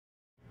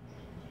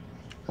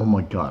Oh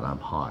my god, I'm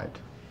hot.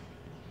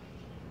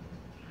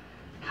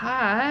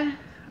 Hi,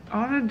 I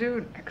want to do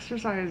an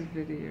exercise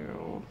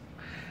video.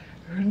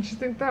 Wouldn't you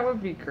think that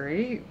would be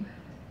great?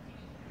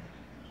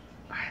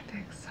 I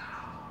think so.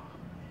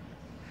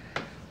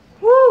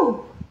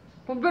 Woo!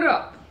 Pump it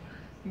up.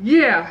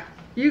 Yeah,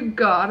 you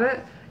got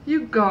it.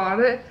 You got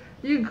it.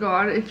 You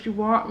got it. If you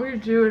want me to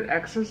do an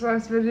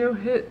exercise video,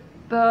 hit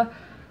the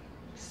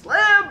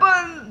slam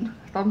button.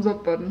 Thumbs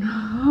up button.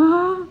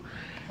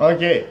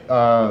 Okay,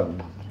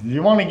 do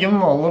you want to give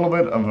them a little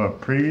bit of a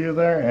preview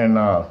there, and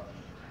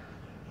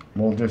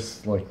we'll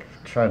just like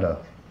try to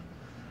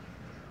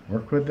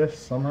work with this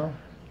somehow?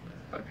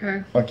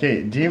 Okay.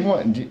 Okay, do you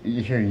want,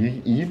 here,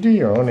 you do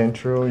your own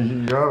intro.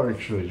 You're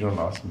actually doing an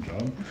awesome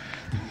job.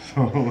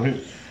 So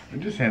I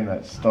just hand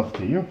that stuff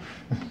to you.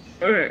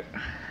 Okay.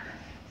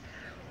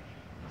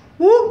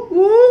 Woo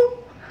woo.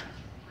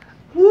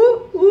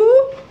 Woo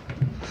woo.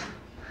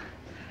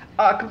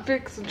 I can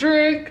fix a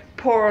drink,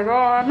 pour it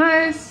on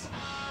ice,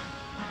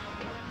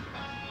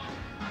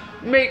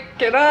 make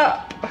it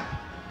up.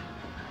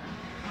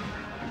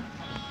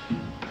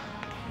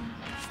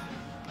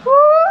 Woo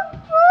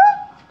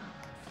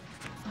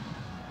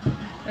woo.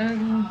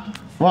 And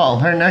Well,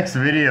 her next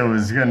video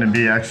is going to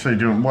be actually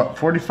doing, what,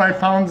 45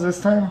 pounds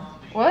this time?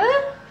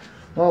 what?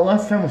 Well,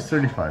 last time was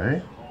 35,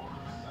 eh?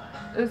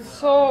 It's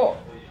so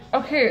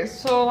okay.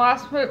 So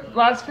last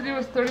video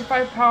was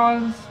 35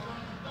 pounds.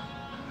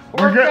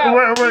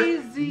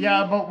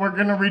 Yeah, but we're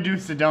gonna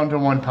reduce it down to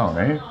 1 pound,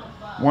 eh?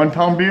 1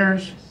 pound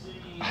beers.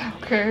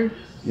 Okay.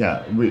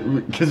 Yeah,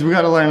 because we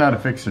gotta learn how to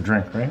fix a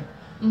drink, right?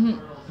 Mhm.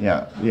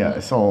 Yeah.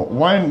 So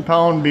 1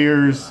 pound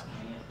beers,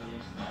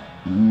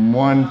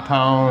 1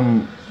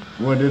 pound.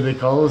 What do they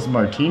call those?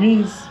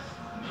 Martinis.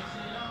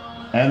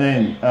 And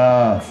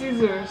then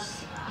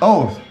Caesars.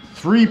 oh,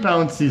 3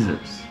 pound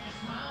Caesars.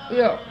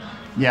 Yeah.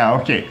 Yeah,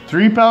 okay.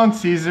 3 pound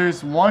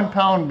Caesars, 1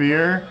 pound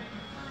beer,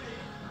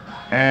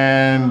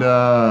 and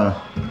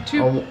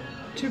Two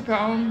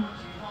pound.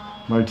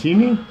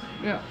 martini.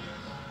 Yeah.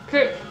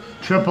 Okay.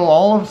 Triple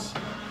olives.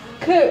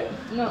 Okay.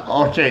 No.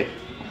 Okay.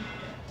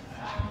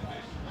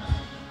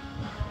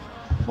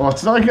 Well,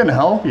 it's not gonna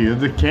help you.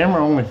 The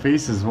camera only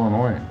faces one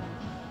way.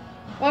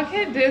 Well, I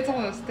can't dance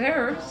on the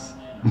stairs.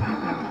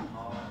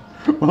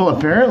 Well,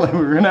 apparently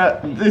we're gonna.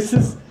 This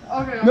is.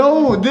 Okay.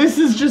 No, this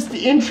is just the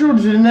intro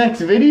to the next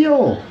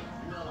video.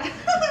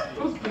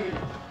 Okay.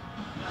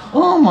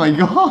 Oh my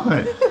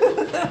god.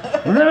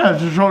 We're gonna have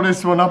to throw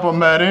this one up on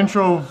that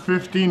intro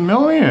 15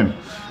 million.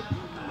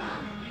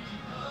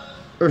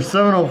 Or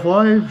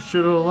 705,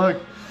 should have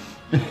looked.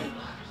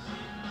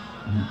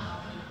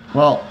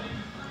 Well,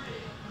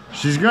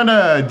 she's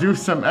gonna do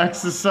some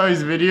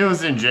exercise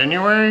videos in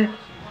January.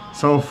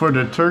 So for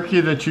the turkey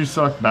that you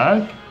suck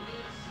back,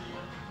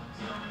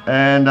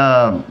 and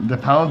the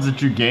pounds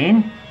that you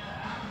gain,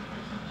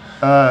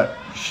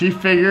 she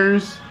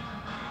figures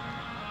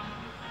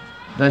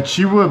that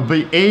she will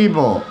be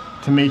able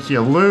to make you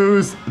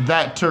lose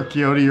that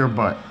turkey out of your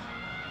butt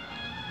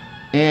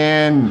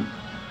in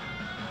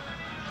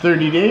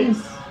 30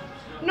 days.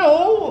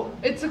 No,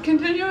 it's a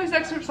continuous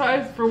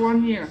exercise for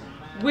 1 year.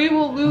 We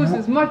will lose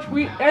as much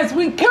weight as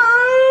we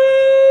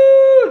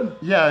can.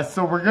 Yeah,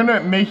 so we're gonna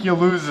make you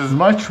lose as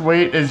much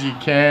weight as you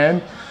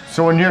can.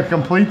 So when you're a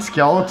complete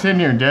skeleton,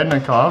 you're dead in a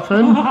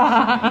coffin.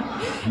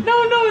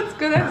 No, it's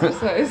good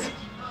exercise.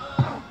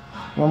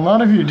 Well,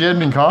 not if you're dead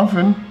in a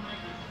coffin.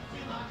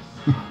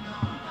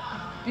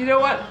 You know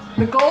what?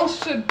 The goal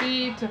should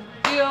be to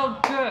feel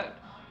good.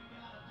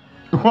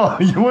 Well,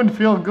 you wouldn't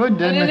feel good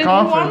dead in And a if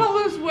coffin. you want to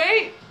lose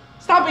weight,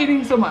 stop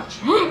eating so much.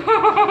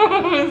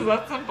 It's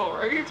that simple,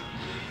 right?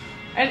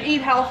 And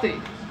eat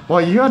healthy. Well,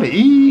 you gotta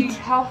Eat eat.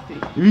 healthy.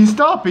 If you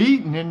stop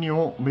eating, then you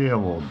won't be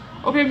able.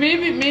 Okay,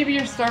 maybe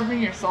you're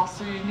starving yourself,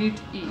 so you need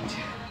to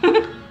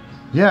eat.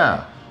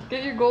 Yeah,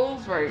 Get your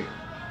goals right.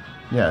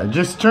 yeah.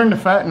 Just turn the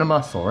fat into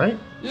muscle, right?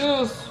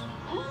 Yes.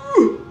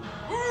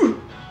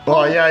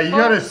 Oh yeah, you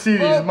gotta see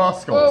these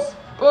muscles.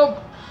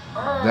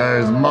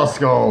 There's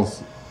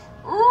muscles.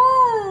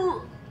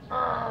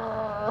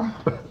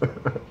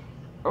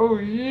 Oh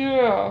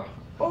yeah.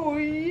 Oh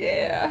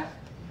yeah.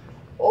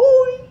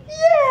 Oh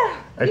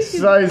yeah.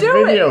 Exercise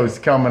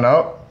videos coming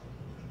up.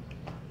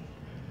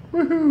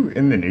 Woohoo!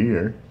 In the new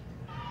year.